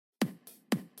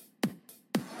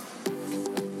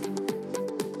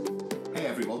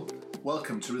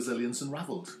Welcome to Resilience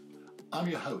Unravelled. I'm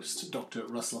your host, Dr.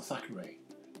 Russell Thackeray.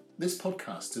 This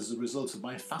podcast is a result of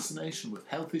my fascination with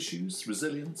health issues,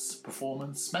 resilience,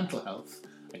 performance, mental health,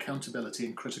 accountability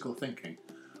and critical thinking,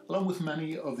 along with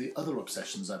many of the other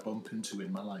obsessions I bump into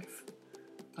in my life.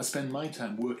 I spend my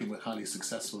time working with highly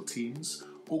successful teams,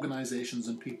 organisations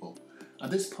and people,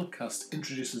 and this podcast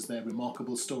introduces their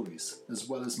remarkable stories, as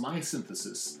well as my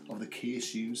synthesis of the key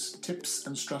issues, tips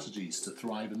and strategies to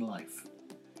thrive in life.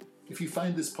 If you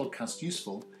find this podcast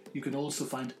useful, you can also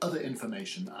find other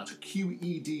information at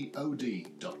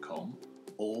qedod.com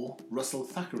or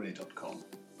russellthackeray.com.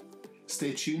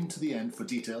 Stay tuned to the end for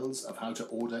details of how to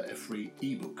order a free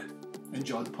ebook.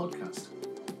 Enjoy the podcast.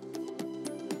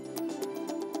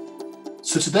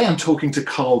 So today I'm talking to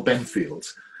Carl Benfield.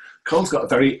 Carl's got a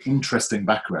very interesting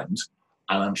background,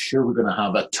 and I'm sure we're going to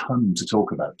have a ton to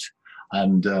talk about.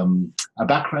 And a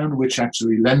background which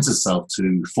actually lends itself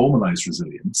to formalised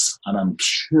resilience. And I'm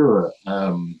sure,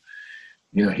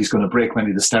 he's going to break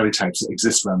many of the stereotypes that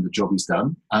exist around the job he's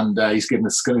done. And he's going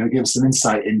to give us some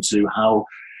insight into how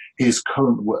his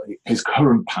current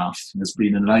path has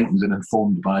been enlightened and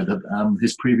informed by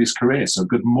his previous career. So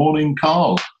good morning,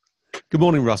 Carl. Good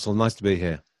morning, Russell. Nice to be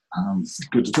here. It's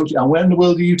good to talk to you. And where in the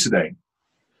world are you today?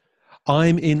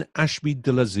 I'm in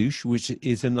Ashby-de-la-Zouch, which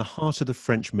is in the heart of the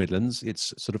French Midlands.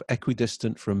 It's sort of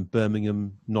equidistant from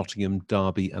Birmingham, Nottingham,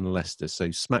 Derby and Leicester,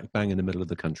 so smack bang in the middle of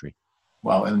the country.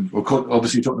 Wow, and we're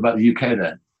obviously talking about the UK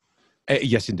there.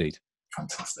 Yes, indeed.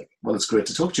 Fantastic. Well, it's great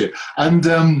to talk to you. And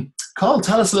Carl,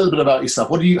 tell us a little bit about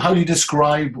yourself. How do you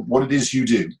describe what it is you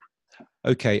do?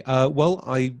 Okay. Well,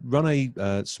 I run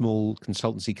a small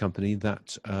consultancy company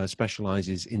that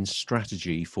specialises in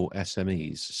strategy for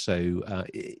SMEs. So,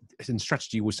 and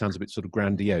strategy always sounds a bit sort of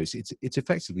grandiose. It's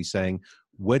effectively saying,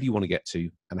 where do you want to get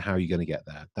to, and how are you going to get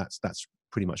there? That's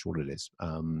pretty much what it is.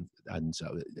 And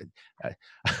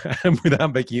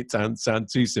without making it sound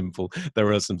too simple,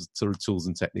 there are some sort of tools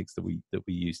and techniques that we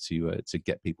use to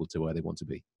get people to where they want to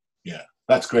be. Yeah,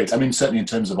 that's great. I mean, certainly in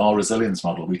terms of our resilience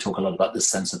model, we talk a lot about this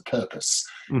sense of purpose,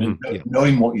 and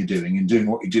knowing what you're doing and doing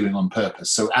what you're doing on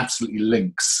purpose. So absolutely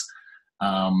links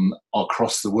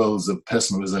across the worlds of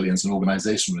personal resilience and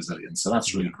organizational resilience. So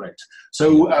that's really great.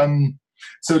 So,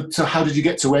 so how did you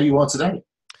get to where you are today?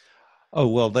 Oh,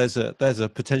 well, there's a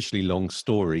potentially long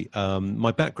story.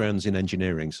 My background's in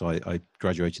engineering, so I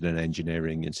graduated in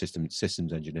engineering and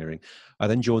systems engineering. I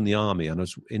then joined the army, and I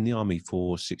was in the army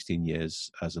for 16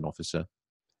 years as an officer.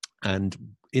 And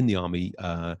in the army,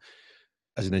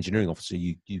 as an engineering officer,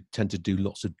 you tend to do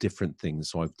lots of different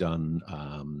things. So I've done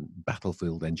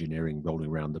battlefield engineering, rolling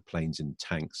around the planes and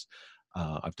tanks.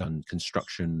 I've done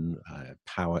construction,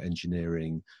 power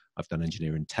engineering. I've done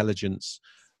engineer intelligence.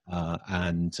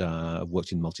 And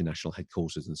worked in multinational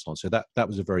headquarters and so on. So that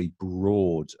was a very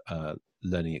broad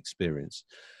learning experience.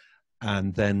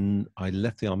 And then I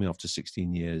left the army after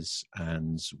 16 years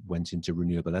and went into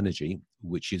renewable energy,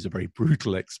 which is a very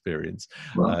brutal experience.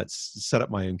 Wow. Set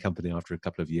up my own company after a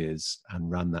couple of years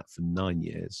and ran that for 9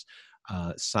 years.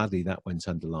 Sadly, that went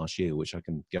under last year, which I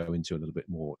can go into a little bit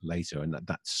more later, and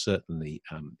that certainly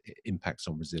impacts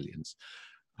on resilience.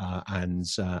 And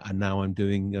now I'm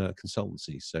doing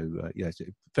consultancy. So it's a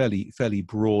fairly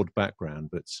broad background,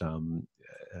 but started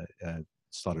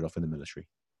off in the military.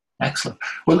 Excellent.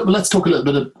 Well, let's talk a little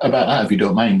bit about that, if you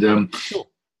don't mind. Sure.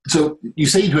 So you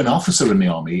say you're an officer in the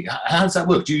army. How does that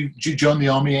work? Do you join the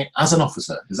army as an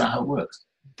officer? Is that how it works?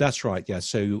 That's right, yeah.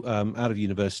 So out of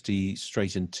university,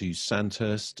 straight into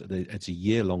Sandhurst. It's a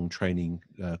year-long training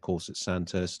course at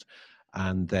Sandhurst.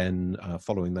 And then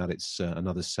following that, it's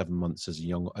another 7 months as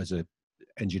a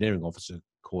engineering officer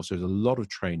course. So there's a lot of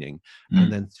training,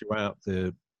 and then throughout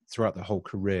the whole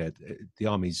career, the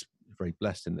Army's very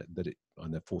blessed in that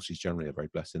and the forces generally are very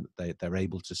blessed in that they're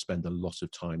able to spend a lot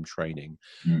of time training.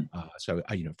 So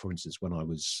for instance, when I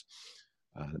was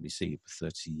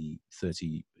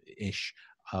 30-ish.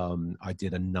 I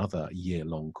did another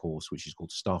year-long course, which is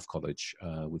called Staff College,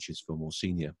 which is for more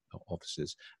senior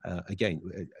officers. Again,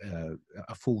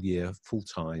 a full year,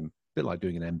 full-time, a bit like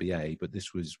doing an MBA, but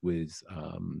this was with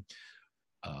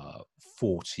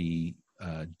 40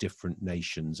 different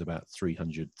nations, about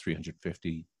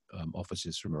 350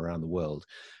 officers from around the world.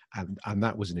 And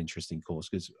that was an interesting course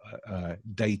because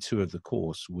day 2 of the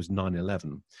course was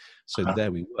 9/11. So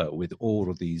there we were with all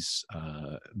of these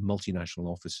multinational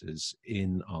officers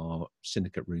in our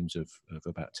syndicate rooms of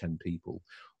about 10 people,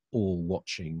 all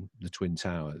watching the Twin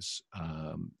Towers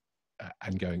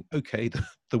and going, okay,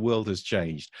 the world has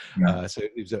changed. Yeah. So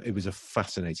it was a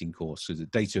fascinating course. So the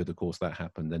day 2 of the course that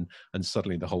happened, and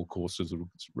suddenly the whole course was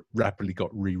rapidly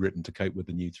got rewritten to cope with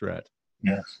the new threat.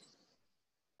 Yes.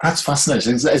 That's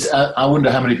fascinating. I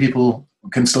wonder how many people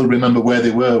can still remember where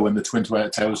they were when the Twin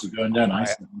Towers were going down. I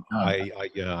certainly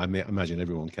can't. Yeah, I imagine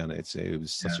everyone can. It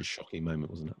was such Yeah. a shocking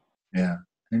moment, wasn't it? Yeah,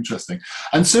 interesting.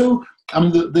 And so, I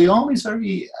mean, the army's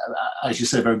very, as you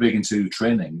say, very big into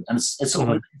training, and it's sort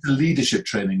of leadership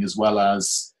training as well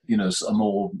as sort of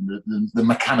more the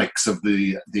mechanics of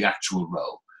the actual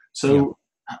role. So,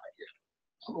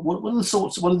 what are the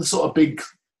sort of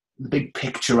big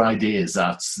picture ideas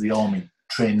that the army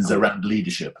trains around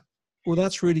leadership? Well,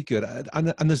 that's really good,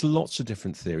 and there's lots of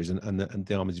different theories, and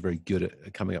the army is very good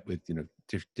at coming up with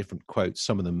different quotes.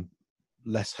 Some of them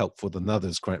less helpful than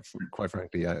others, quite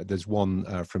frankly. There's one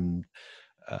from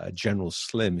General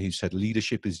Slim who said,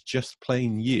 "Leadership is just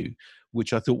plain you,"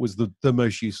 which I thought was the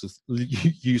most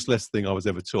useless thing I was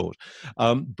ever taught.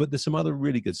 But there's some other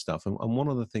really good stuff, and one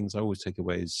of the things I always take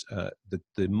away is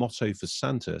the motto for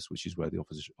Santos, which is where the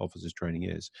officers training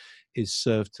is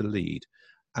serve to lead.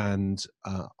 And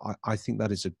I think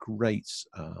that is a great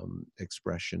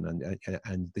expression,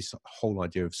 and this whole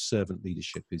idea of servant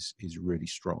leadership is really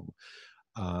strong.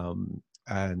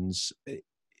 And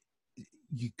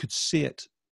you could see it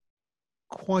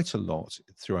quite a lot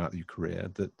throughout your career,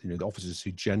 that the officers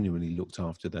who genuinely looked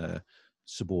after their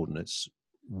subordinates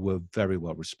were very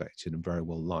well respected and very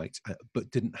well liked,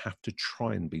 but didn't have to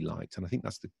try and be liked. And I think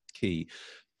that's the key.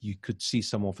 You could see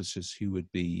some officers who would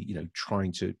be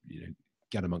trying to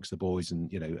get amongst the boys and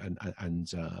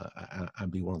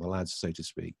and be one of the lads, so to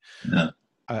speak. Yeah.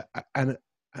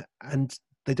 And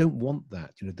they don't want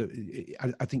that.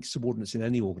 I think subordinates in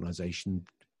any organisation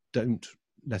don't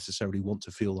necessarily want to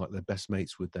feel like they're best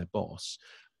mates with their boss,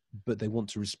 but they want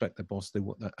to respect their boss. They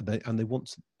want that, and they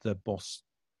want their boss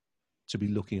to be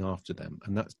looking after them,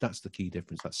 and that's the key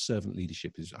difference. That servant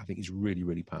leadership I think is really,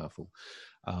 really powerful,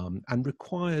 and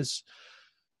requires.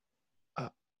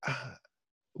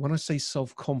 When I say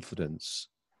self-confidence,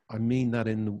 I mean that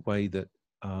in the way that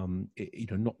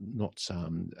not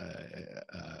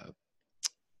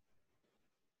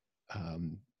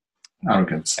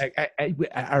arrogance,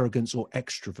 arrogance or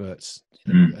extroverts,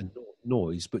 and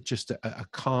noise, but just a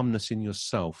calmness in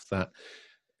yourself that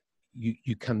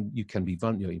you can be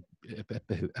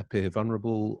appear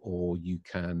vulnerable, or you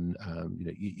can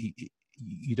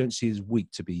you don't see as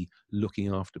weak to be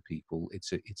looking after people.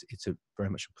 It's a very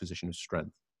much a position of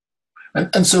strength.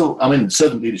 And so, I mean,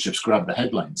 servant leadership's grabbed the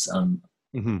headlines, and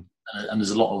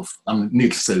there's a lot of,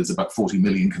 needless to say, there's about 40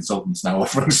 million consultants now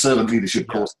offering servant leadership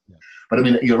courses. Yeah. But I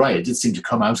mean, you're right, it did seem to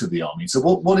come out of the army. So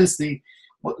what is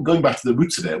going back to the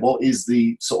roots of it, what is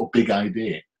the sort of big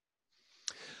idea?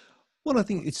 Well, I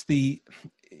think it's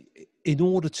in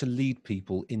order to lead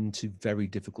people into very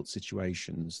difficult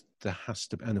situations, there has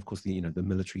to, and of course the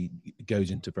military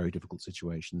goes into very difficult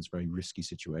situations, very risky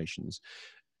situations.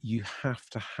 You have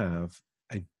to have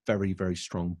a very, very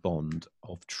strong bond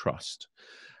of trust,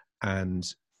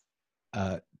 and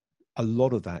a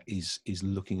lot of that is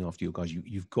looking after your guys.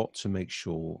 You've got to make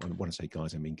sure, and when I say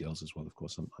guys, I mean girls as well. Of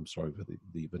course, I'm sorry for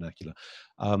the vernacular,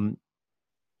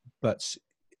 but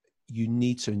you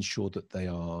need to ensure that they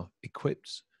are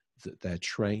equipped, that they're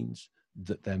trained,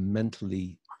 that they're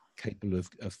mentally capable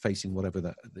of facing whatever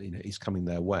that is coming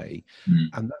their way,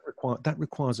 and that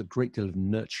requires a great deal of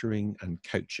nurturing and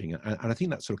coaching. And I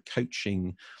think that sort of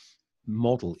coaching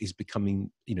model is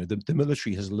becoming, the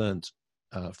military has learnt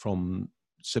from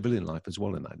civilian life as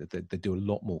well in that they do a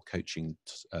lot more coaching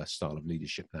style of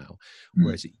leadership now,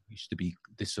 whereas it used to be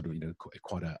this sort of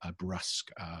quite a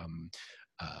brusque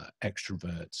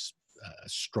extroverts,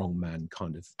 strong man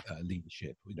kind of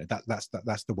leadership.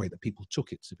 That's the way that people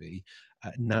took it to be.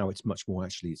 Now it's much more,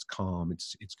 actually, it's calm,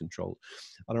 it's controlled.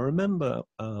 And I remember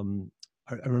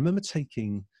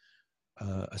taking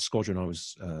a squadron I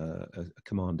was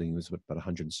commanding. It was about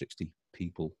 160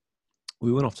 people.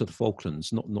 We went off to the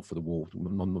Falklands, not for the war.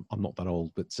 I'm not that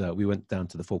old, but we went down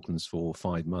to the Falklands for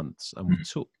 5 months, and we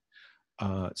took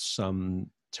some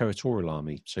territorial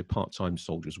army, so part-time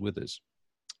soldiers with us.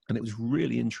 And it was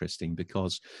really interesting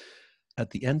because at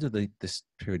the end of this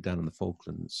period down in the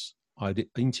Falklands, I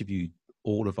interviewed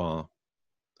all of our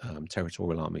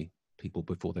territorial army people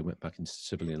before they went back into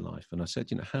civilian life. And I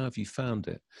said, how have you found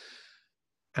it?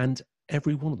 And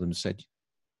every one of them said,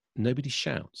 nobody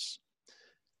shouts.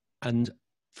 And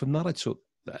from that, I took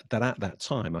that at that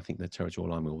time, I think the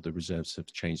territorial army or the reserves have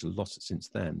changed a lot since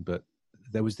then, but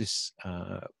there was this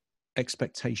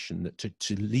expectation that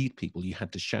to lead people you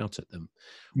had to shout at them,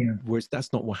 whereas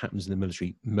that's not what happens in the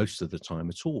military most of the time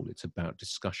at all. It's about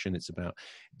discussion. It's about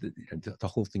the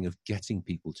whole thing of getting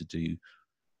people to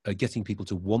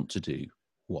want to do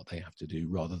what they have to do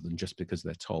rather than just because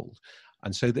they're told.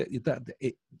 And so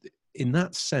in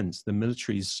that sense, the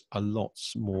military's a lot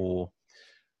more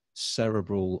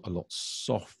cerebral, a lot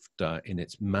softer in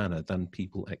its manner than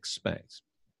people expect.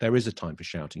 There is a time for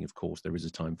shouting, of course. There is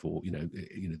a time for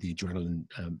the adrenaline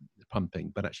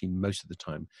pumping, but actually most of the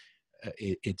time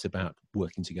it's about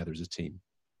working together as a team.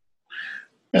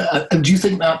 And do you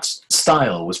think that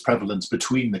style was prevalent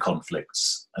between the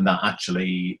conflicts, and that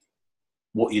actually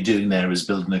what you're doing there is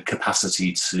building a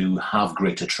capacity to have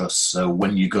greater trust? So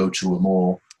when you go to a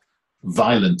more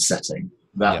violent setting,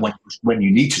 that when you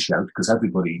need to shout, because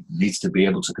everybody needs to be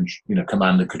able to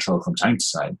command and control from time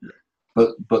to time,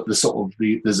 but there's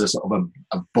a sort of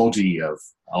a body of,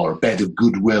 or a bed of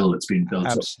goodwill that's been built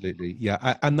Absolutely,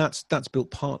 yeah, and that's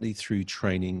built partly through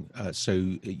training. So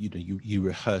you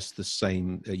rehearse the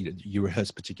same, you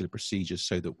rehearse particular procedures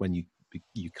so that when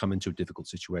you come into a difficult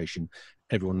situation,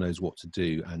 everyone knows what to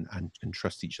do and can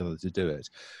trust each other to do it.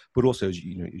 But also, as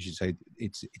you say,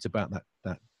 it's about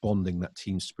that bonding, that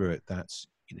team spirit. That's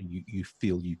you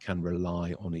feel you can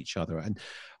rely on each other. And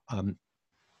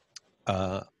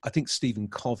I think Stephen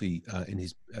Covey, in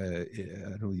his, I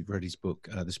don't know if you've read his book,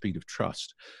 The Speed of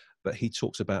Trust, but he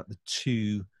talks about the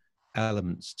two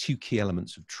key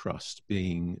elements of trust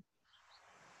being,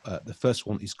 the first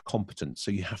one is competence.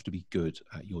 So you have to be good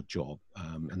at your job.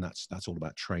 And that's all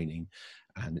about training,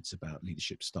 and it's about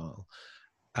leadership style.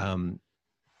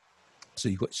 So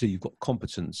you've got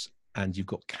competence and you've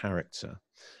got character.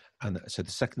 And so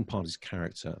the second part is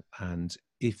character. And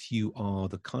if you are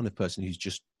the kind of person who's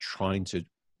just trying to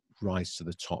rise to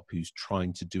the top, who's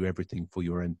trying to do everything for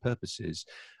your own purposes,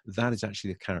 that is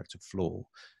actually a character flaw.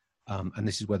 And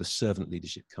this is where the servant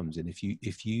leadership comes in.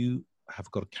 If you have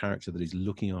got a character that is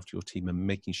looking after your team and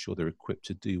making sure they're equipped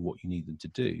to do what you need them to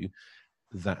do,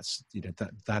 that's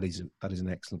that is an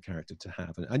excellent character to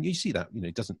have. And you see that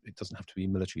it doesn't have to be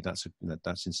military. That's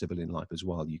that's in civilian life as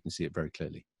well. You can see it very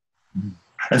clearly.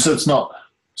 And so it's not,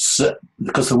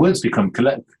 because the words become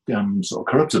sort of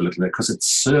corrupted a little bit, because it's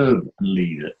serve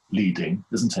and leading,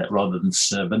 isn't it, rather than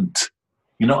servant.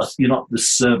 You're not the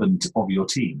servant of your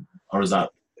team, or is that?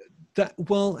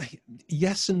 Well,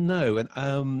 yes and no.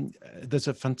 And there's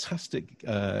a fantastic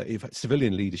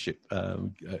civilian leadership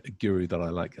guru that I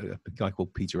like, a guy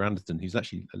called Peter Anderton, who's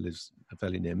actually lives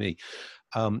fairly near me,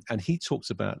 and he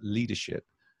talks about leadership.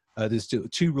 There's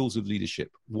two rules of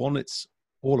leadership. One, it's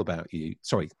all about you.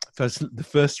 Sorry, the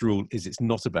first rule is it's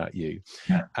not about you.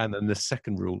 Yeah. And then the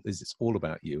second rule is it's all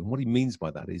about you. And what he means by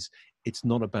that is it's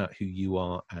not about who you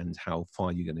are and how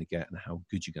far you're going to get and how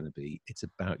good you're going to be. It's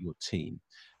about your team.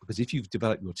 Because if you've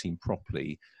developed your team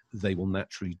properly, they will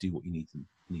naturally do what you need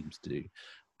them to do.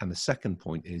 And the second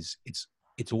point is it's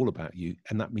all about you.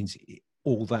 And that means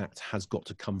all that has got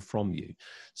to come from you.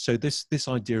 So this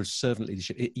idea of servant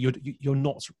leadership, you're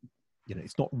not...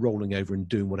 it's not rolling over and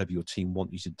doing whatever your team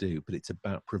want you to do, but it's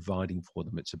about providing for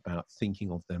them. It's about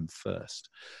thinking of them first.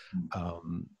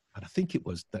 And I think it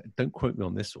was that, don't quote me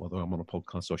on this, although I'm on a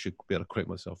podcast, so I should be able to quote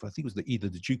myself. I think it was either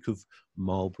the Duke of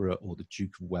Marlborough or the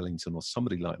Duke of Wellington or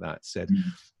somebody like that said,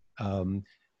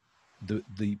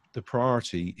 the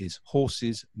priority is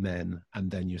horses, men,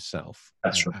 and then yourself.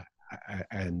 That's right.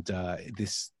 And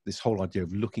this whole idea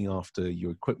of looking after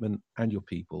your equipment and your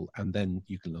people, and then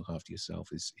you can look after yourself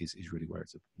is really where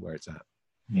it's at.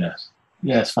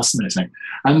 Yes, fascinating.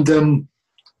 And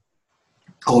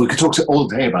we could talk all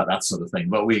day about that sort of thing,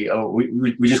 but we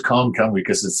just can't, can we?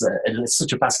 Because it's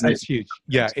such a fascinating. It's huge.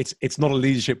 Yeah, it's not a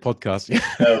leadership podcast.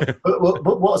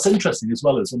 But what's interesting as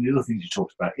well is one of the other things you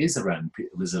talked about is around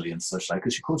resilience, such like,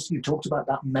 because of course you talked about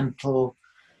that mental.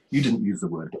 You didn't use the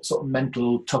word, but sort of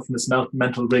mental toughness,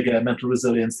 mental rigor, mental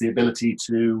resilience, the ability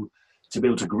to be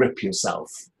able to grip yourself,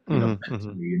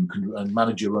 mentally and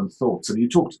manage your own thoughts. And you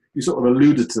sort of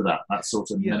alluded to that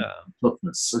sort of mental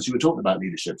toughness as you were talking about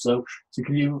leadership. So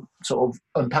can you sort of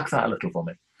unpack that a little for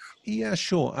me? Yeah,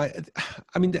 sure.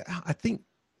 I mean, I think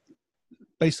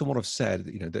based on what I've said,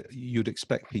 that you'd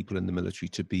expect people in the military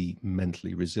to be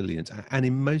mentally resilient, and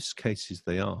in most cases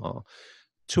they are,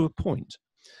 to a point.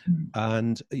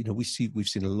 And we've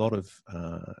seen a lot of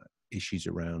issues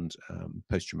around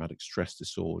post-traumatic stress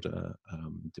disorder,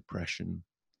 depression,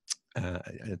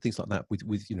 and things like that with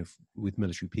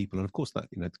military people, and of course that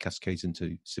cascades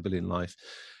into civilian life,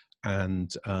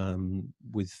 and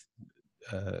with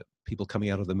people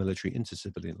coming out of the military into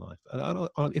civilian life.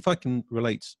 And if I can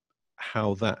relate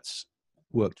how that's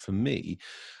worked for me,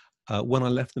 when I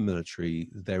left the military,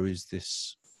 there is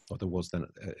this, or there was then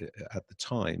at the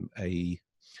time, a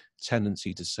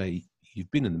tendency to say,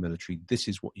 you've been in the military, this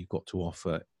is what you've got to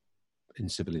offer. in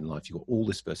civilian life. You've got all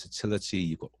this versatility,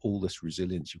 you've got all this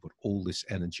resilience, you've got all this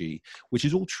energy, which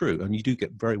is all true, and you do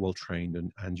get very well trained,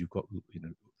 and you've got, you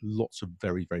know, lots of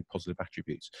very, very positive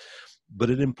attributes. But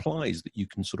it implies that you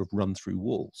can sort of run through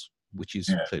walls, which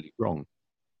is clearly wrong.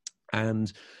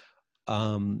 And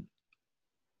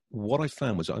what I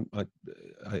found was I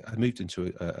moved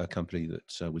into a company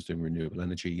that was doing renewable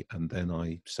energy, and then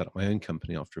I set up my own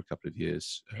company after a couple of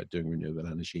years doing renewable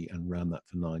energy, and ran that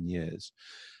for 9 years.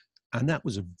 And that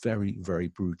was a very, very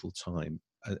brutal time.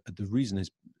 The reason is,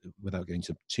 without going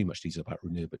into too much detail about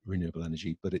renewable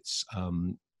energy, but it's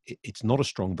not a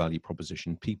strong value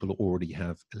proposition. People already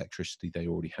have electricity, they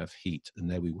already have heat, and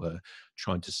there we were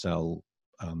trying to sell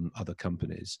other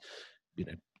companies, you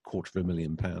know,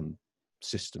 £250,000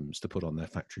 systems to put on their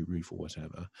factory roof or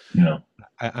whatever. Yeah.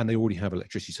 And they already have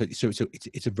electricity. So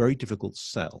it's a very difficult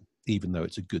sell, even though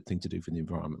it's a good thing to do for the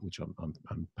environment, which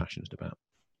I'm passionate about.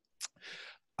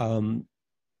 And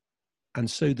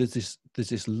so there's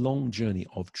this long journey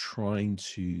of trying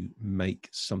to make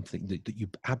something that you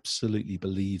absolutely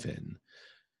believe in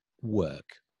work.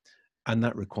 And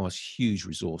that requires huge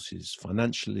resources,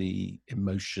 financially,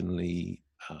 emotionally,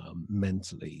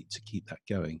 mentally, to keep that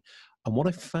going. And what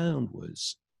I found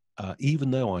was,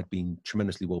 even though I'd been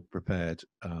tremendously well prepared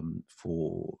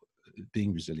for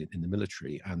being resilient in the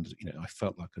military, and, you know, I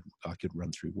felt like I could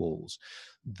run through walls,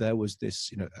 there was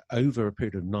this, you know, over a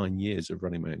period of 9 years of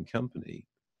running my own company,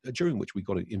 during which we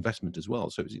got an investment as well.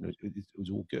 So it was, you know, it was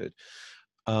all good.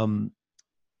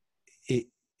 It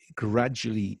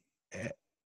gradually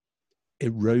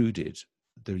eroded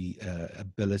the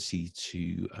ability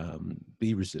to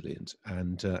be resilient,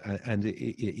 and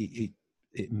it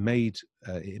made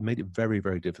it very,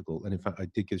 very difficult. And in fact, I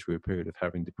did go through a period of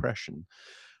having depression,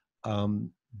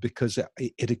 because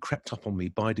it had crept up on me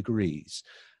by degrees,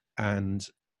 and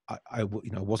I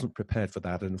wasn't prepared for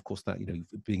that. And of course, that, you know,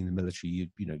 being in the military,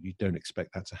 you don't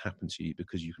expect that to happen to you,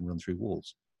 because you can run through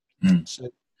walls. So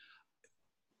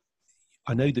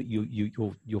I know that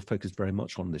you're focused very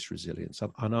much on this resilience,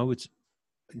 and I would,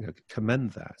 you know,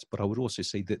 commend that. But I would also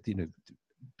say that, you know,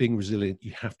 being resilient,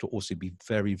 you have to also be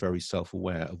very, very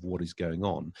self-aware of what is going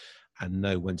on, and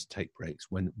know when to take breaks,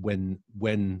 when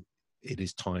it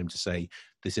is time to say,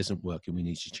 this isn't working, we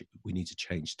need to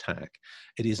change tack.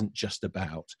 It isn't just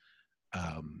about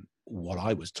what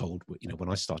I was told, you know, when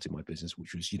I started my business,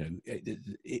 which was, you know,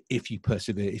 if you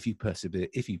persevere,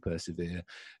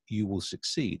 you will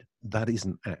succeed. That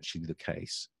isn't actually the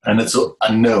case. And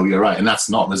I know you're right, and that's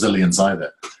not resilience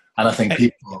either. And I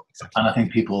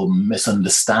think people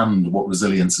misunderstand what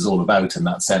resilience is all about in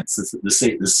that sense.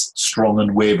 This strong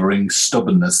and wavering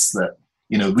stubbornness that,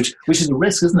 you know, which is a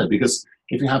risk, isn't it? Because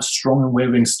if you have strong and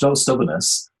wavering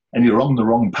stubbornness and you're on the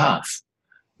wrong path,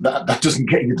 that doesn't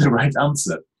get you the right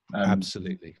answer.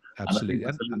 Absolutely.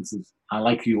 I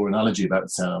like your analogy about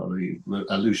the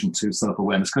allusion to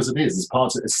self-awareness, because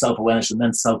it's self-awareness and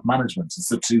then self-management. It's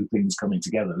the two things coming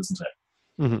together, isn't it?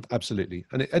 Mm-hmm, absolutely,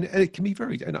 and it can be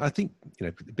very. And I think, you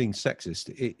know, being sexist,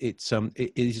 it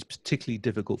is particularly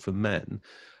difficult for men,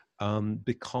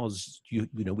 because you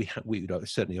know we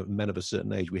certainly men of a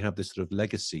certain age, we have this sort of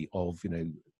legacy of, you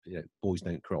know, boys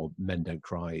don't cry, or men don't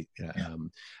cry,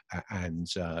 and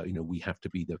you know, we have to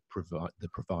be the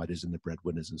providers and the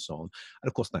breadwinners and so on. And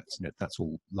of course, that's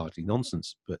all largely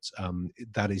nonsense. But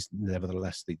that is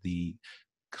nevertheless the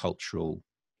cultural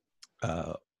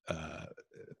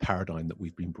paradigm that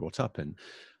we've been brought up in.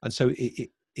 And so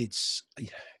it's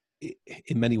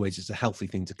in many ways, it's a healthy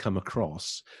thing to come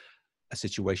across a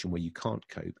situation where you can't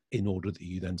cope, in order that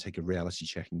you then take a reality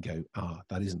check and go,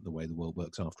 that isn't the way the world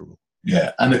works after all.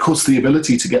 Yeah, and of course the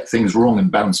ability to get things wrong and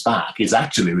bounce back is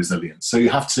actually resilience. So you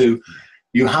have to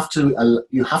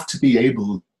be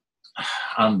able,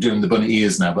 I'm doing the bunny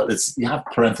ears now, but you have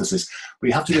parenthesis, but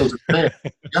you have to be able to fail.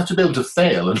 You have to be able to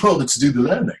fail in order to do the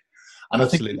learning. And I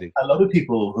think a lot of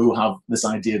people who have this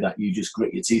idea that you just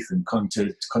grit your teeth and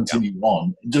continue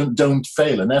on don't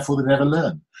fail, and therefore they never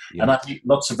learn. Yeah. And I think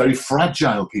lots of very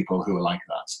fragile people who are like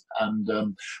that. And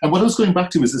what I was going back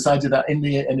to is this idea that in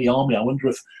the army, I wonder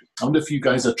if you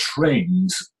guys are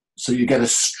trained so you get a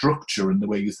structure in the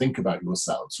way you think about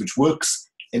yourselves, which works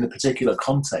in a particular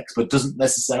context, but doesn't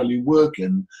necessarily work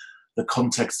in the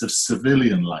context of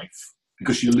civilian life,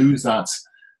 because you lose that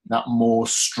more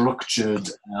structured.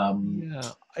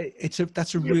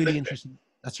 That's a really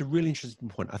interesting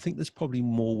point. I think there's probably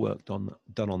more work done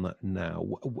on that now.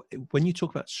 When you talk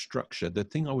about structure, the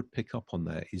thing I would pick up on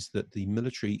there is that the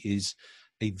military is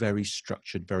a very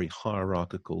structured, very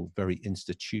hierarchical, very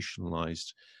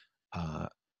institutionalized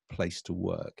place to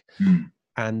work.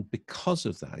 And because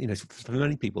of that, for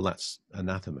many people that's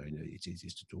anathema. It's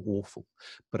just awful.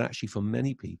 But actually, for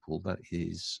many people, that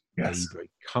is Yes. a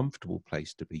very comfortable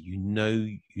place to be. You know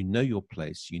your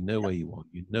place. You know where you are.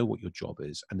 You know what your job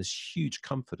is, and there's huge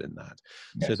comfort in that.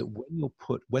 Yes. So that when you're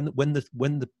put when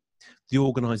the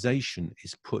organisation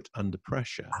is put under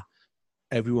pressure,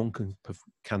 everyone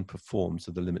can perform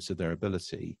to the limits of their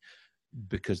ability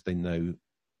because they know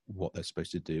what they're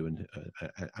supposed to do, and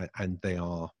they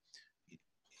are.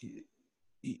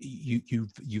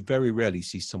 You very rarely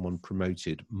see someone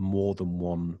promoted more than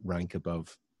one rank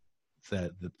above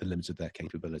the limits of their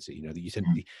capability. You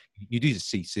do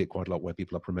see it quite a lot where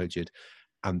people are promoted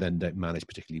and then don't manage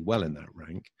particularly well in that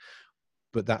rank,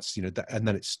 but that's and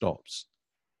then it stops.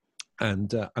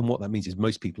 And what that means is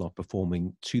most people are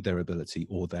performing to their ability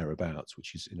or thereabouts,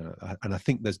 which is and I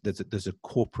think there's a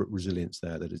corporate resilience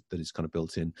there that is kind of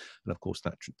built in, and of course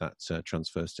that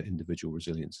transfers to individual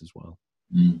resilience as well.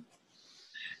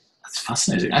 That's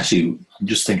fascinating. Actually, I'm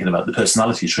just thinking about the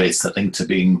personality traits that link to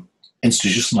being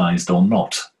institutionalized or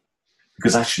not.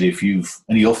 Because actually, you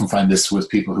often find this with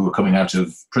people who are coming out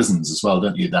of prisons as well,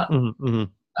 don't you? That. Mm-hmm.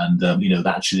 And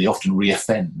that actually they often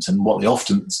reoffend, and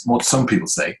what some people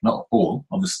say, not all,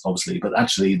 obviously, but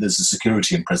actually there's a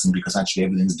security in prison because actually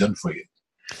everything's done for you.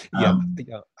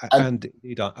 And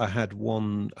I had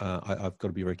one. I've got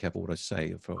to be very careful what I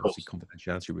say for obviously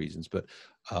confidentiality reasons. But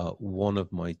one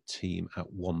of my team at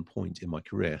one point in my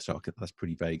career, that's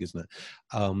pretty vague, isn't it?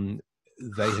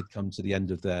 They had come to the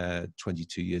end of their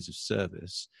 22 years of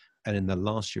service. And in the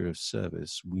last year of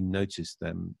service, we noticed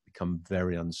them become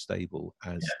very unstable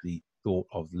as the thought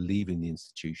of leaving the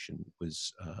institution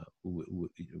was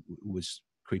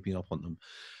creeping up on them.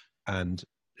 And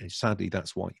sadly,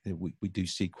 that's why we do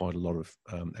see quite a lot of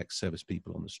ex-service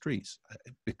people on the streets,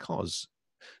 because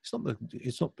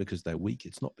it's not because they're weak.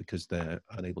 It's not because they're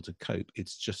unable to cope.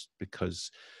 It's just because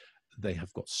they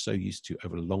have got so used to,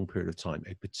 over a long period of time,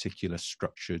 a particular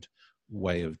structured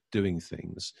way of doing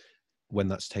things. When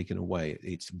that's taken away,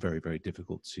 it's very, very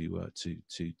difficult to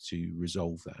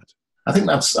resolve that. I think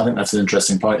that's an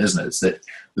interesting point, isn't it? It's and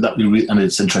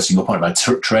it's interesting your point about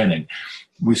training.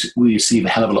 We receive a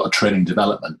hell of a lot of training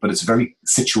development, but it's very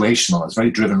situational. It's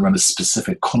very driven around a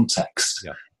specific context.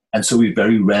 Yeah. And so we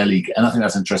very rarely, and I think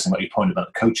that's interesting about your point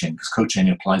about coaching, because coaching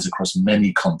applies across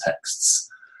many contexts.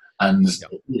 And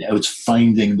it's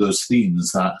finding those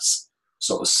themes that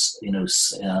sort of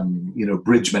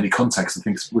bridge many contexts and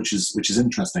things, which is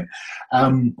interesting.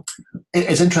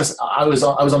 It's interesting. I was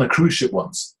on a cruise ship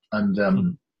once,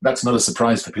 and that's not a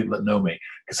surprise for people that know me,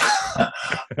 because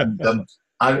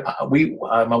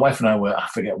my wife and I were, I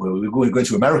forget where we were going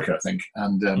to America, I think,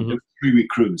 and it was a 3-week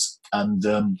cruise, and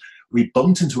we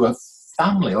bumped into a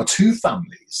family or two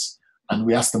families, and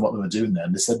we asked them what they were doing there,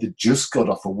 and they said they just got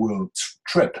off a world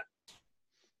trip.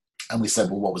 And we said,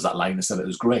 well, what was that like? And they said it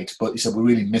was great. But he said, we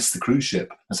really missed the cruise ship.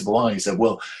 I said, well, why? He said,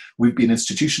 well, we've been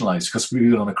institutionalized because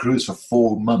we've been on a cruise for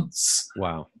 4 months.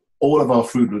 Wow. All of our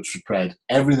food was prepared.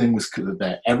 Everything was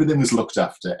there. Everything was looked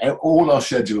after. All our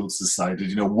schedules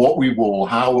decided, what we wore,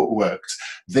 how it worked.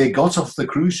 They got off the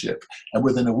cruise ship, and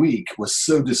within a week were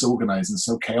so disorganized and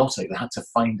so chaotic, they had to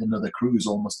find another cruise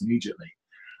almost immediately.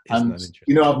 And,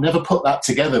 I've never put that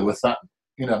together with that,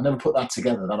 I've never put that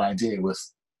together, that idea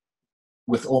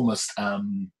with almost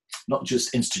not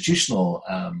just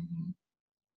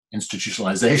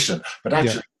institutionalization, but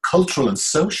actually cultural and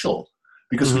social,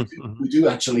 because we do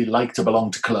actually like to belong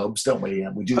to clubs, don't we?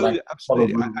 And we do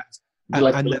absolutely.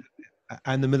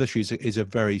 And the military is a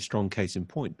very strong case in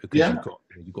point, because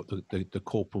you've got the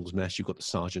corporal's mess, you've got the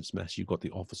sergeant's mess, you've got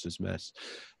the officer's mess,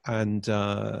 and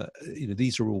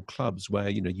these are all clubs where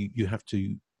you have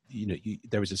to.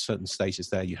 There is a certain status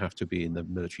there. You have to be in the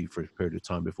military for a period of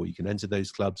time before you can enter those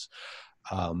clubs.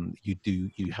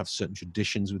 You have certain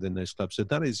traditions within those clubs. So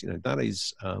that is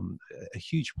a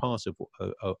huge part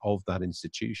of that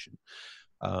institution.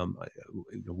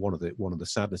 One of the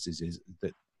sadnesses is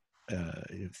that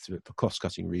for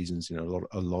cost-cutting reasons, a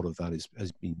lot of that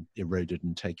has been eroded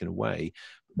and taken away.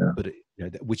 Yeah. But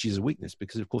which is a weakness,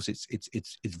 because of course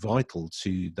it's vital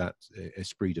to that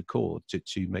esprit de corps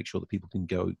to make sure that people can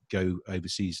go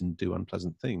overseas and do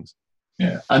unpleasant things.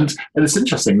 Yeah, and it's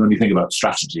interesting when you think about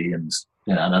strategy, and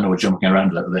and I know we're jumping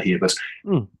around a little bit here, but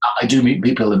I do meet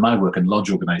people in my work in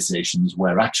lodge organisations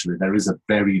where actually there is a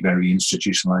very, very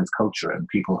institutionalised culture, and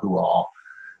people who are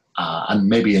and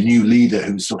maybe a new leader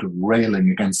who's sort of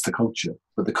railing against the culture,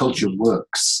 but the culture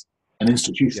works. An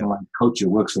institutionalized culture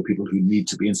works for people who need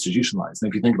to be institutionalized. And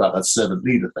if you think about that servant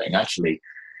leader thing, actually,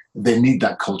 they need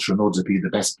that culture in order to be the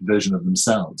best version of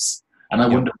themselves. And I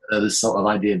wonder whether this sort of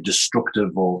idea of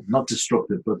destructive, or not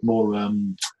destructive, but more,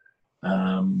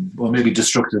 well, maybe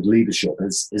destructive leadership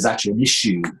is actually an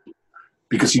issue,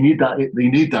 because you need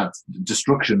that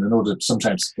destruction in order.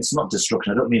 Sometimes it's not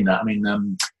destruction. I don't mean that. I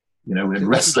mean,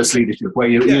 restless leadership where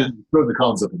you throw the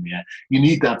cards up in the air. You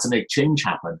need that to make change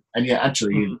happen, and yet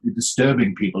actually you're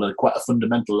disturbing people at quite a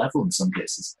fundamental level in some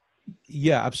cases.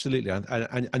 Yeah, absolutely,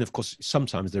 and of course,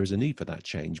 sometimes there is a need for that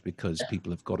change because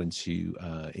people have got into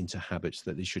habits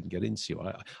that they shouldn't get into.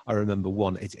 I remember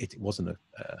one. It wasn't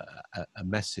a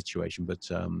mess situation, but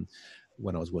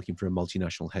when I was working for a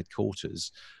multinational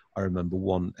headquarters, I remember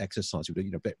one exercise.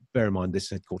 Bear in mind,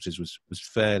 this headquarters was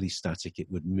fairly static.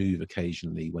 It would move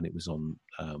occasionally when it was on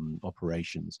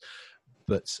operations,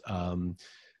 but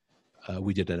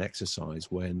we did an exercise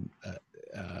when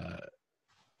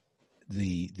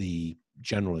the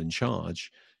general in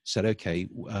charge said, "Okay,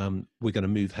 we're going to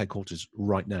move headquarters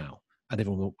right now." And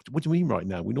everyone went, "What do you mean right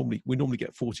now? We normally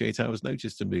get 48 hours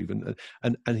notice to move."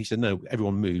 And he said, "No,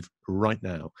 everyone move right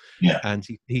now." Yeah. And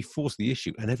he forced the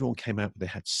issue, and everyone came out. They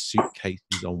had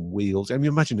suitcases on wheels. I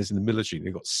mean, imagine this in the military.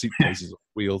 They've got suitcases on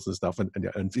wheels and stuff, and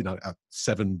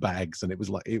 7 bags, and it was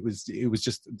like it was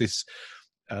just this.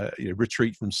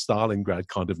 Retreat from Stalingrad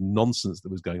kind of nonsense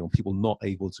that was going on, people not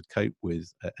able to cope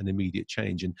with an immediate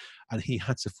change. And he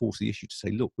had to force the issue to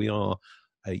say, look, we are,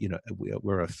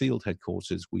 we're a field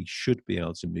headquarters. We should be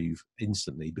able to move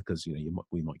instantly because,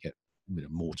 we might get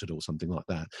mortared or something like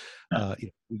that.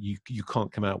 You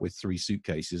can't come out with 3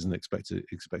 suitcases and expect to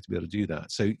be able to do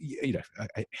that. So,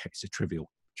 it's a trivial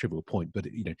point, but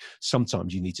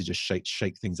sometimes you need to just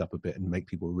shake things up a bit and make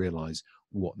people realize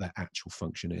what their actual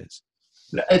function is.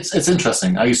 It's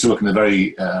interesting. I used to work in a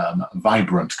very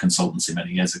vibrant consultancy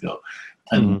many years ago,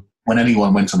 and when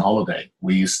anyone went on holiday,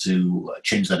 we used to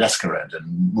change their desk around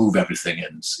and move everything.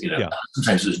 And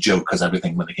sometimes it was a joke because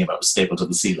everything when they came out was stapled to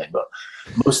the ceiling, but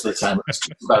most of the time it was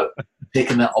just about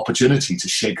taking that opportunity to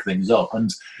shake things up. And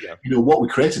what we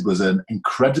created was an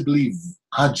incredibly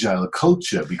agile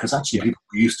culture, because actually people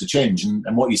were used to change.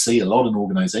 And what you see a lot in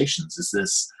organizations is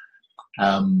this.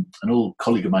 An old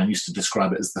colleague of mine used to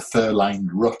describe it as the fur-lined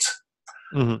rut.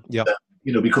 That,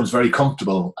 becomes very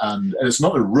comfortable, and it's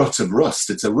not a rut of rust.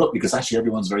 It's a rut because actually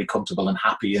everyone's very comfortable and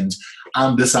happy, and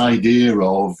this idea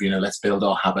of let's build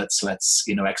our habits, let's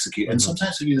execute. And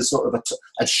sometimes we need a sort of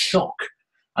a shock.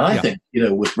 And I think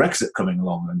with Brexit coming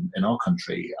along in our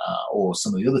country, or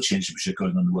some of the other changes which are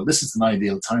going on in the world, this is an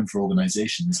ideal time for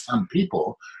organisations and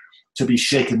people to be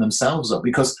shaking themselves up,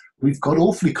 because we've got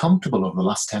awfully comfortable over the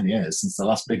last 10 years since the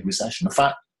last big recession. In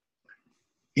fact,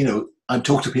 I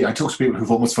talk to people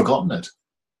who've almost forgotten it.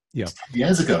 Yeah. 10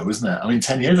 years ago, isn't it? I mean,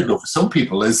 10 years ago for some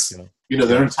people is,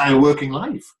 their entire working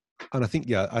life. And I think,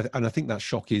 I think that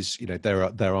shock is,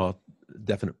 there are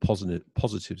definite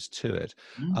positives to it.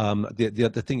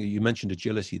 The thing that you mentioned,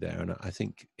 agility there, and I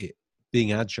think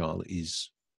being agile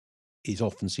is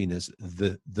often seen as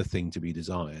the thing to be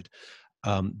desired.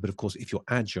 But of course, if you're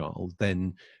agile,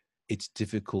 then it's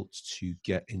difficult to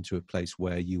get into a place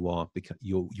where you're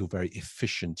very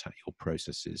efficient at your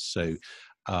processes. So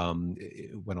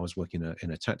when I was working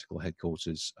in a tactical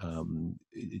headquarters,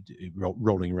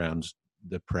 rolling around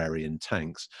the prairie in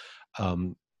tanks,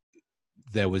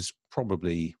 there was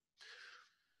probably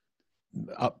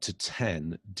up to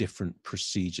 10 different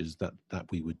procedures that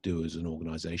we would do as an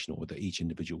organization, or that each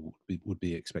individual would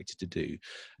be expected to do.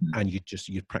 And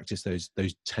you'd practice those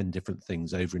 10 different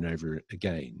things over and over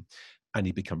again, and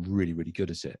you become really, really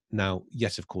good at it. Now,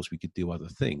 yes, of course we could do other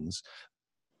things,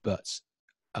 but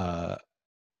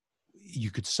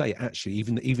you could say actually,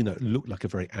 even though it looked like a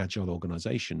very agile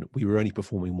organization, we were only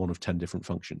performing one of 10 different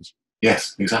functions.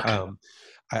 Yes, exactly.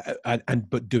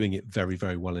 But doing it very,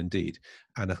 very well indeed.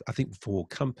 And I think for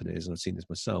companies, and I've seen this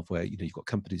myself, where you've got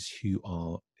companies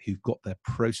who've got their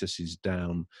processes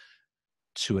down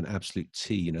to an absolute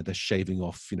T. They're shaving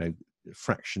off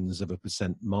fractions of a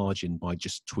percent margin by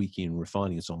just tweaking and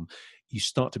refining and so on. You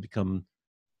start to become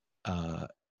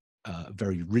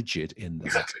very rigid in that,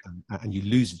 exactly. and you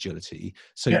lose agility.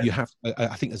 So you have,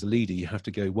 I think, as a leader, you have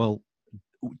to go, well,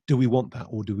 do we want that,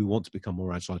 or do we want to become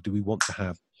more agile? Do we want to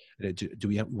have, do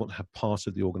we want to have part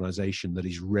of the organization that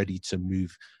is ready to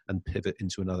move and pivot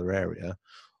into another area,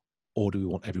 or do we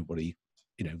want everybody,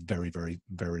 very, very,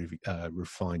 very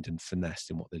refined and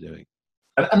finessed in what they're doing?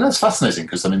 And that's fascinating,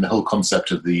 because the whole concept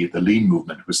of the lean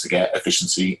movement was to get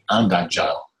efficiency and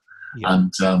agile.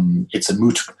 And it's a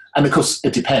moot. And of course,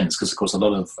 it depends, because of course a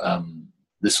lot of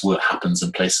this work happens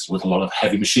in places with a lot of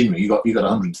heavy machinery. You got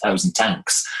 100,000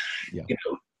 tanks.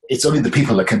 It's only the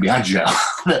people that can be agile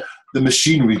the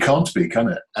machinery can't be, can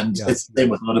it? And Yeah. it's the same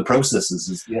with a lot of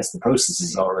processes. Yes, the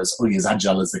processes are as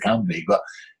agile as they can be, but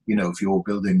if you're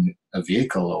building a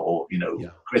vehicle or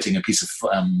creating a piece of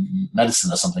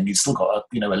medicine or something, you've still got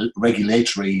a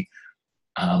regulatory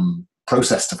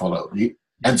process to follow.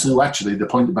 And so actually the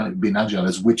point about being agile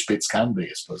is which bits can be,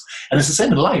 I suppose. And it's the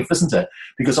same in life, isn't it?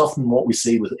 Because often what we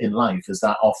see in life is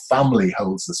that our family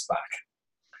holds us back.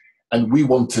 And we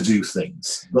want to do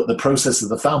things, but the process of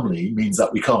the family means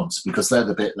that we can't, because they're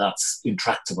the bit that's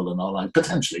intractable in our life,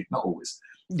 potentially, not always.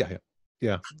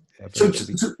 Yeah. So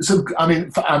I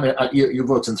mean, you've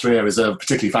worked in 3 areas that are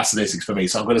particularly fascinating for me.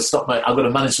 So I'm going to stop. I've got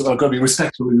to be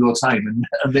respectful of your time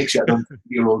and make sure I don't keep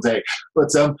you all day. But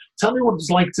tell me what it's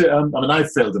like to.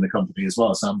 I've failed in a company as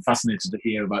well, so I'm fascinated to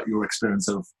hear about your experience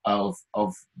of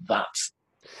that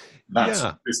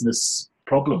business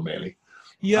problem, really.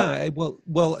 Yeah, well,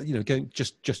 going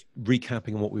just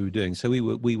recapping on what we were doing. So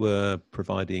we were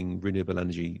providing renewable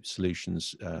energy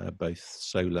solutions, both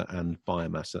solar and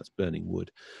biomass, that's burning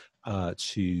wood,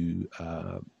 to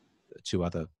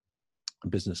other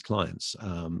business clients.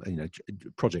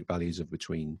 Project values of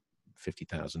between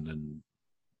 50,000 and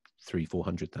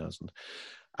 300,000-400,000,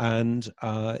 and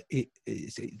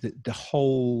the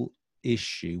whole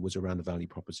issue was around the value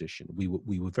proposition. We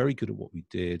were very good at what we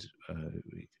did,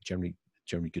 generally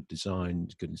good design,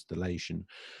 good installation,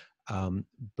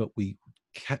 but we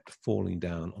kept falling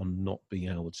down on not being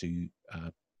able to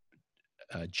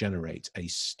generate a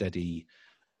steady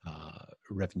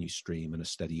revenue stream and a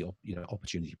steady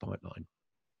opportunity pipeline.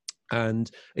 And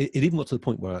it even got to the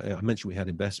point where I mentioned we had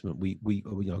investment. We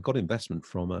got investment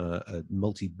from a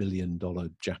multi-billion-dollar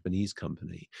Japanese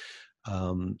company,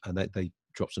 and they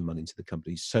dropped some money into the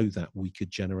company so that we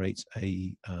could generate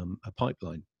a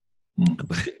pipeline.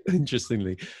 But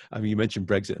interestingly, you mentioned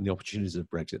Brexit and the opportunities of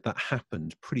Brexit. That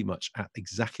happened pretty much at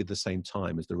exactly the same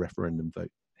time as the referendum vote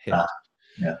hit.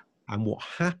 And what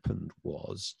happened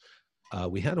was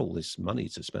we had all this money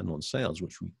to spend on sales,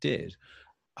 which we did,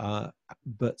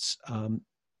 but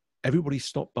everybody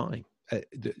stopped buying.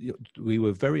 We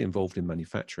were very involved in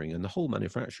manufacturing, and the whole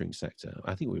manufacturing sector,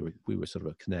 I think we were sort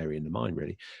of a canary in the mine,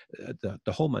 really.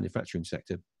 The whole manufacturing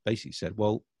sector basically said,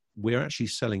 well, we're actually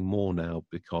selling more now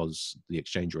because the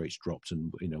exchange rates dropped,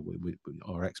 and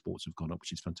our exports have gone up,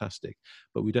 which is fantastic.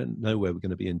 But we don't know where we're going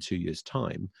to be in 2 years'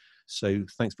 time. So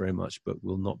thanks very much, but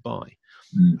we'll not buy.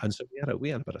 And so we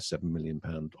had about a £7 million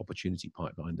opportunity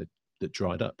pipeline that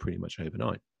dried up pretty much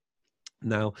overnight.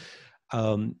 Now,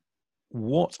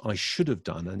 what I should have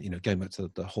done, and going back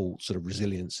to the whole sort of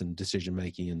resilience and decision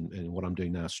making and what I'm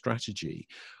doing now, strategy,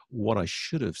 what I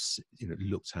should have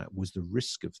looked at was the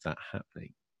risk of that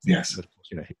happening. Yes. But of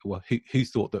course, who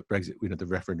thought that Brexit, the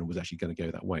referendum was actually going to go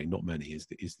that way? Not many.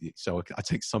 So I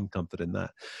take some comfort in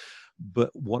that. But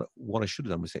what I should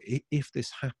have done was say, if this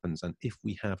happens and if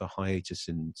we have a hiatus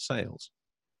in sales,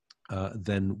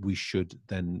 then we should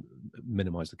then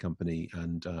minimize the company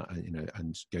and go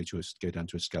down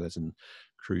to a skeleton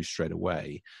crew straight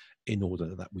away, in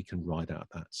order that we can ride out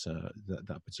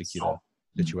that particular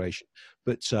situation.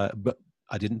 But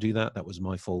I didn't do that. That was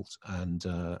my fault, and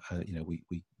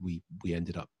we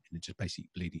ended up just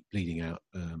basically bleeding out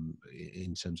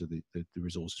in terms of the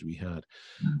resources we had.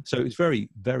 So it's very,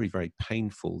 very, very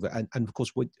painful. And of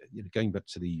course, going back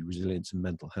to the resilience and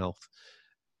mental health,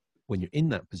 when you're in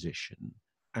that position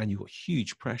and you've got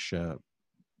huge pressure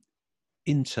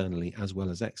internally as well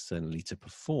as externally to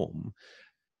perform,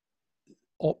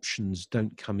 options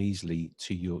don't come easily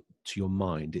to your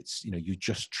mind. It's you're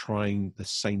just trying the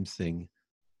same thing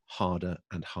harder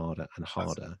and harder and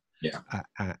harder,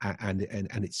 and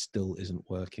it still isn't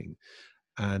working.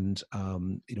 And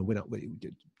we're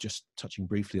just touching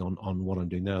briefly on what I'm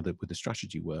doing now with the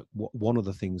strategy work. One of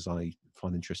the things I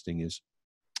find interesting is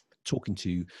talking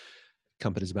to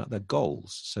companies about their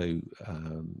goals. So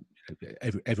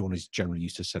everyone is generally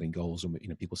used to setting goals,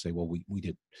 and people say, well, we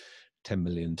did 10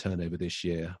 million turnover this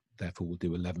year, therefore we'll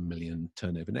do 11 million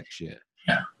turnover next year.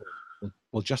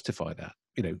 Well, justify that.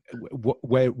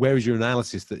 Where is your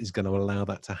analysis that is going to allow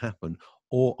that to happen?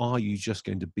 Or are you just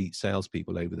going to beat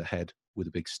salespeople over the head with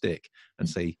a big stick and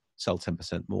say, sell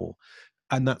 10% more?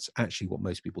 And that's actually what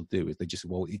most people do, is they just,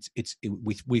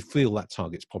 we feel that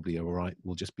target's probably all right.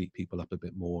 We'll just beat people up a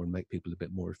bit more and make people a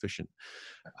bit more efficient.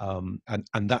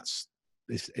 And that's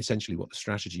essentially what the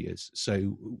strategy is.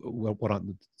 So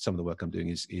some of the work I'm doing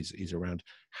is around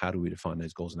how do we define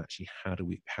those goals, and actually how do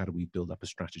we build up a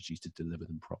strategy to deliver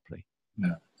them properly.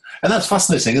 Yeah. And that's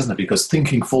fascinating, isn't it? Because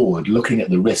thinking forward, looking at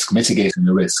the risk, mitigating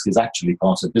the risk is actually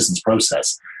part of business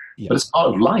process, but it's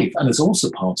part of life, and it's also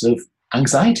part of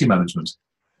anxiety management.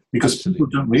 Because Absolutely.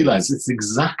 people don't realize it's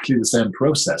exactly the same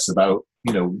process about,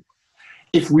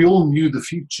 if we all knew the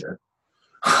future,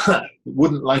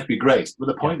 wouldn't life be great? But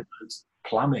the point about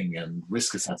planning and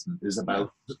risk assessment is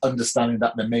about understanding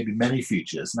that there may be many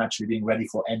futures and actually being ready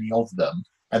for any of them.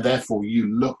 And therefore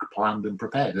you look planned and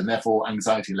prepared, and therefore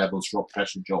anxiety levels drop,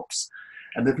 pressure drops.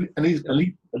 And at least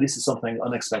if something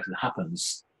unexpected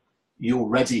happens, you're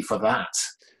ready for that.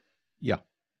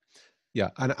 Yeah,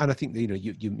 and I think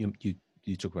you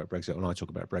talk about Brexit and I talk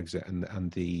about Brexit,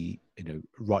 and the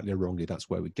rightly or wrongly that's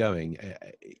where we're going.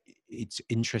 It's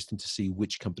interesting to see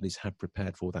which companies have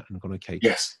prepared for that and gone, okay,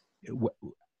 yes,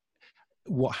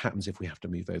 what happens if we have to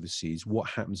move overseas? What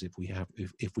happens if we've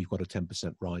got a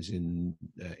 10% rise in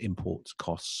import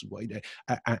costs?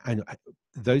 And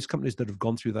those companies that have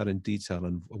gone through that in detail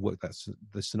and worked out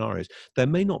the scenarios, there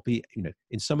may not be,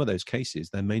 in some of those cases,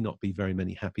 there may not be very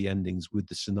many happy endings with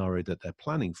the scenario that they're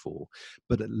planning for,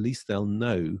 but at least they'll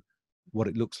know what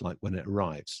it looks like when it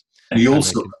arrives. And you're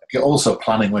also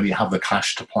planning when you have the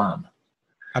cash to plan.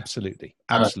 Absolutely.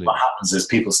 And what happens is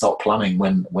people start planning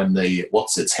when the hit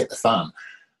the fan,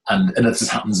 and it just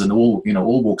happens in all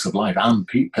walks of life and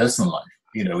personal life.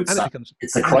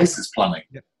 It's the crisis planning.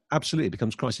 Yeah, absolutely, it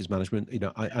becomes crisis management.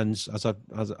 And as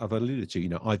I've alluded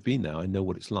to, I've been there. I know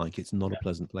what it's like. It's not a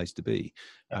pleasant place to be,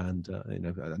 and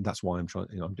and that's why I'm trying.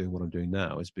 I'm doing what I'm doing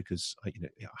now is because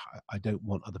I don't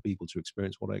want other people to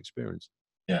experience what I experience.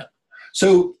 Yeah.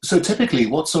 So typically,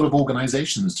 what sort of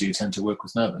organisations do you tend to work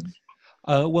with now then?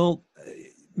 Well,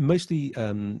 mostly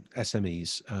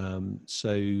SMEs.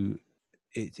 So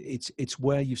it's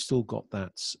where you've still got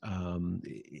that.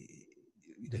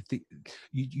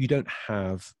 You don't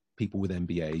have people with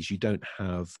MBAs. You don't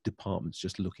have departments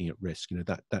just looking at risk.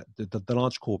 That the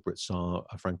large corporates are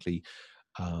frankly.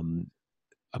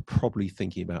 Are probably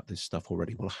thinking about this stuff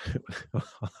already. Well,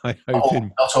 I hope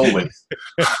not always.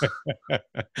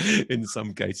 In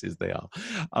some cases they are,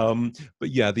 but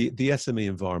yeah, the SME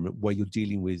environment where you're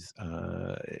dealing with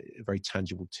very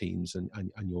tangible teams and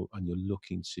you're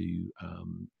looking to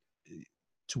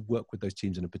work with those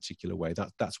teams in a particular way.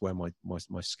 That's where my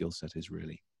skill set is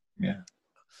really. Yeah,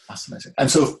 fascinating.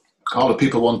 And so, Carl, if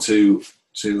people want to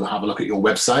have a look at your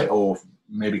website or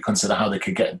maybe consider how they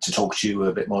could get to talk to you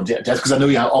a bit more depth, because I know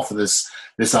you offer this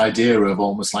idea of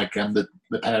almost like the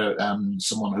pair,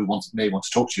 someone who may want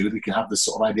to talk to you, they can have this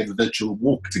sort of idea of a virtual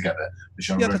walk together.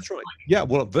 Yeah, that's right. Yeah,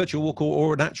 well, a virtual walk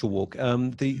or an actual walk.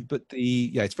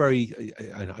 It's very.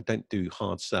 I don't do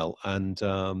hard sell, and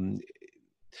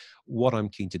what I'm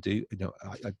keen to do,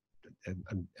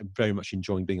 I'm very much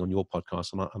enjoying being on your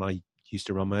podcast, and I used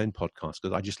to run my own podcast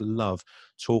because I just love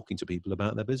talking to people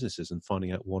about their businesses and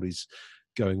finding out what is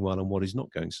going well and what is not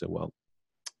going so well.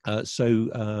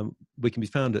 So we can be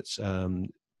found at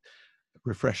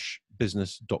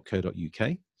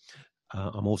refreshbusiness.co.uk.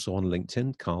 I'm also on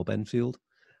LinkedIn, Carl Benfield.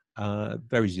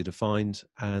 Very easy to find.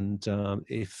 And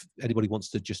if anybody wants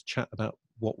to just chat about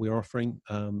what we're offering,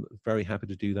 very happy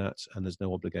to do that. And there's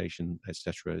no obligation,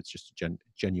 etc. It's just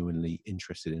genuinely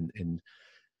interested in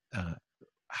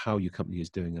how your company is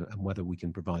doing and whether we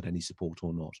can provide any support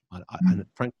or not. And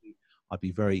frankly, I'd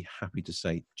be very happy to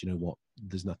say, do you know what?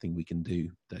 There's nothing we can do.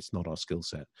 That's not our skill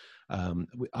set.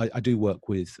 I do work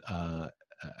with a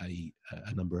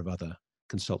number of other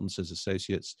consultants as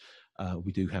associates.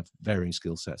 We do have varying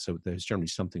skill sets, so there's generally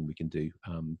something we can do.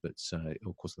 But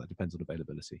of course, that depends on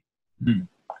availability.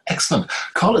 Excellent.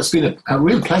 Carl, it's been a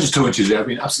real pleasure talking to you. I've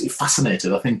been absolutely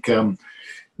fascinated. I think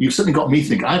you've certainly got me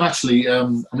thinking. I've actually,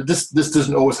 and this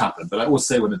doesn't always happen, but I always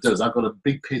say when it does, I've got a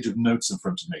big page of notes in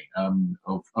front of me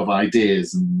of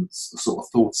ideas and sort of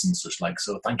thoughts and such like.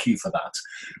 So thank you for that.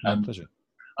 Pleasure.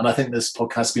 And I think this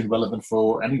podcast has been relevant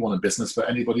for anyone in business, but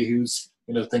anybody who's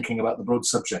thinking about the broad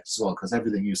subject as well, because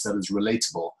everything you said is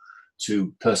relatable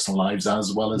to personal lives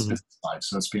as well as business lives.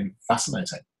 So it's been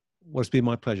fascinating. Well, it's been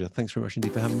my pleasure. Thanks very much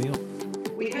indeed for having me on.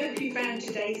 We hope you found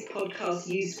today's podcast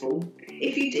useful.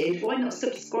 If you did, why not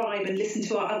subscribe and listen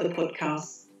to our other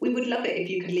podcasts? We would love it if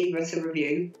you could leave us a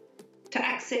review. To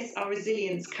access our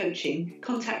resilience coaching,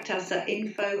 contact us at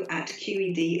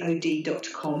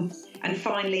info@qedod.com. And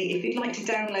finally, if you'd like to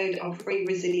download our free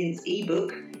resilience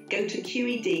ebook, go to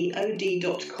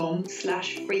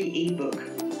qedod.com/free ebook.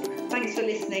 Thanks for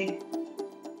listening.